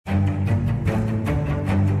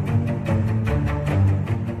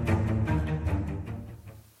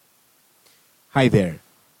Hi there.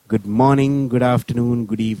 Good morning, good afternoon,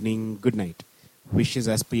 good evening, good night. Wishes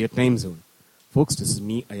as per your time zone. Folks, this is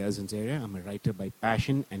me, Ayaz Zanzaria. I'm a writer by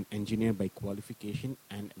passion, an engineer by qualification,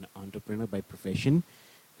 and an entrepreneur by profession.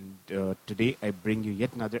 And today I bring you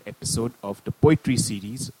yet another episode of the poetry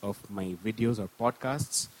series of my videos or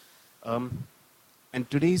podcasts. And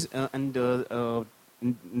today's in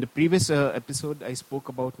the previous episode, I spoke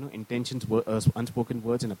about intentions, unspoken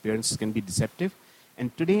words, and appearances can be deceptive.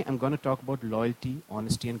 And today, I'm going to talk about loyalty,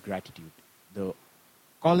 honesty, and gratitude.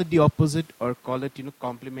 Call it the opposite, or call it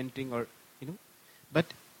complimenting, or but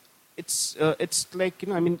it's like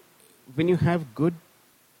when you have good,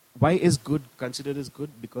 why is good considered as good?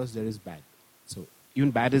 Because there is bad. So even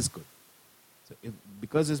bad is good. So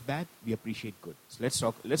because it's bad, we appreciate good. So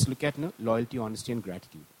let's look at loyalty, honesty, and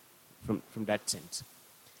gratitude from that sense.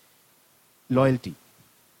 Loyalty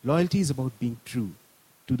is about being true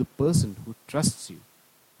to the person who trusts you.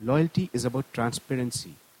 Loyalty is about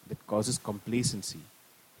transparency that causes complacency.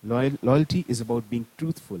 Loyalty is about being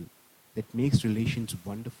truthful that makes relations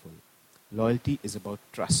wonderful. Loyalty is about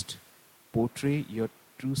trust. Portray your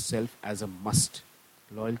true self as a must.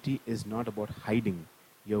 Loyalty is not about hiding.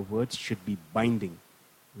 Your words should be binding.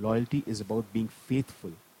 Loyalty is about being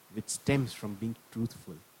faithful, which stems from being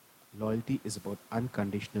truthful. Loyalty is about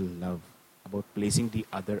unconditional love, about placing the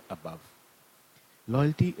other above.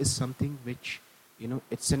 Loyalty is something which,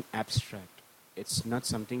 it's an abstract. It's not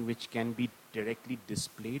something which can be directly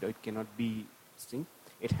displayed, or it cannot be seen.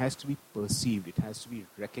 It has to be perceived. It has to be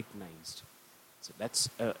recognized. So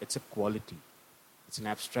it's a quality. It's an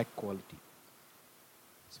abstract quality.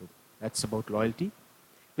 So that's about loyalty.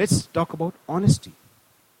 Let's talk about honesty.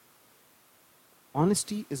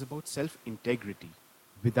 Honesty is about self-integrity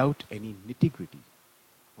without any nitty-gritty.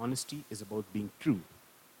 Honesty is about being true.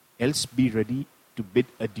 Else be ready to bid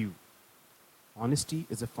adieu. Honesty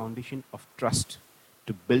is a foundation of trust.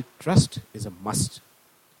 To build trust is a must.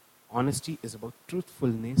 Honesty is about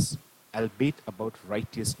truthfulness, albeit about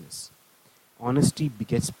righteousness. Honesty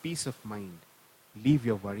begets peace of mind. Leave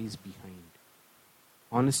your worries behind.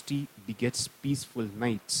 Honesty begets peaceful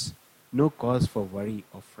nights. No cause for worry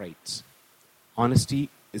or frights. Honesty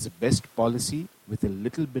is the best policy with a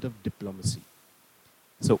little bit of diplomacy.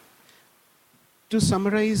 So, to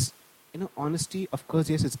summarize, honesty, of course,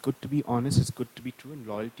 yes, it's good to be honest, it's good to be true, and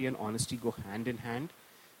loyalty and honesty go hand in hand.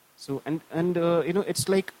 So, it's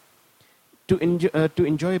like to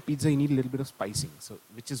enjoy a pizza, you need a little bit of spicing. So,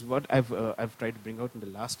 which is what I've tried to bring out in the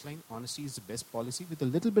last line. Honesty is the best policy with a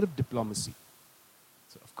little bit of diplomacy.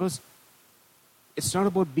 So, of course, it's not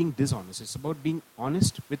about being dishonest. It's about being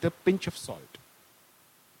honest with a pinch of salt.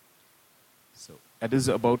 So, that is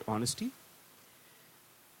about honesty.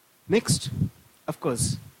 Next, of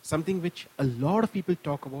course, something which a lot of people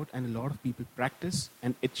talk about and a lot of people practice,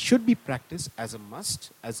 and it should be practiced as a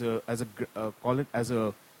must, call it as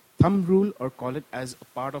a thumb rule, or call it as a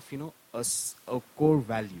part of a core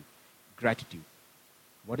value: gratitude.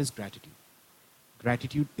 What is gratitude?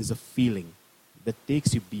 Gratitude is a feeling that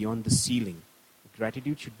takes you beyond the ceiling.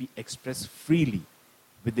 Gratitude should be expressed freely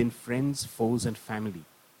within friends, foes, and family.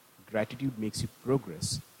 Gratitude makes you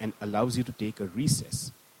progress and allows you to take a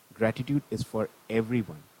recess. Gratitude is for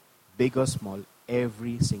everyone, big or small,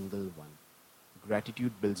 every single one.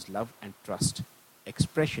 Gratitude builds love and trust.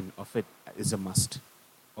 Expression of it is a must.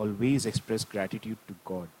 Always express gratitude to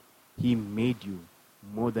God. He made you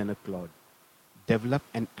more than a clod. Develop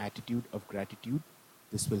an attitude of gratitude.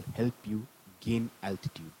 This will help you gain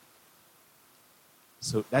altitude.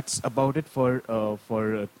 So that's about it from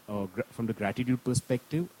the gratitude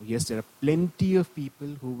perspective. Yes, there are plenty of people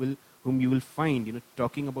whom you will find,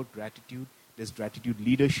 talking about gratitude. There's gratitude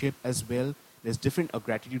leadership as well. There's different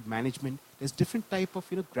gratitude management. There's different type of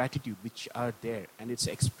gratitude which are there, and it's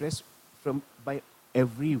expressed by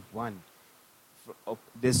everyone.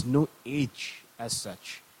 There's no age as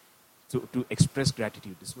such to express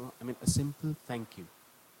gratitude. There's a simple thank you.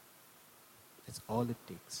 That's all it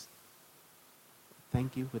takes.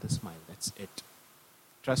 Thank you with a smile. That's it.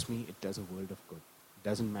 Trust me, it does a world of good. It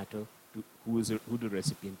doesn't matter who the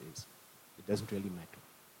recipient is. It doesn't really matter.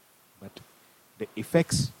 But the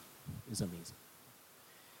effects is amazing.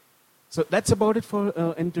 So that's about it for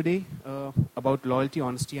in today about loyalty,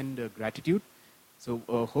 honesty, and gratitude. So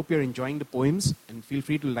hope you're enjoying the poems, and feel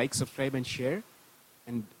free to like, subscribe, and share.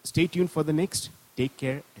 And stay tuned for the next. Take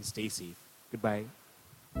care and stay safe. Goodbye.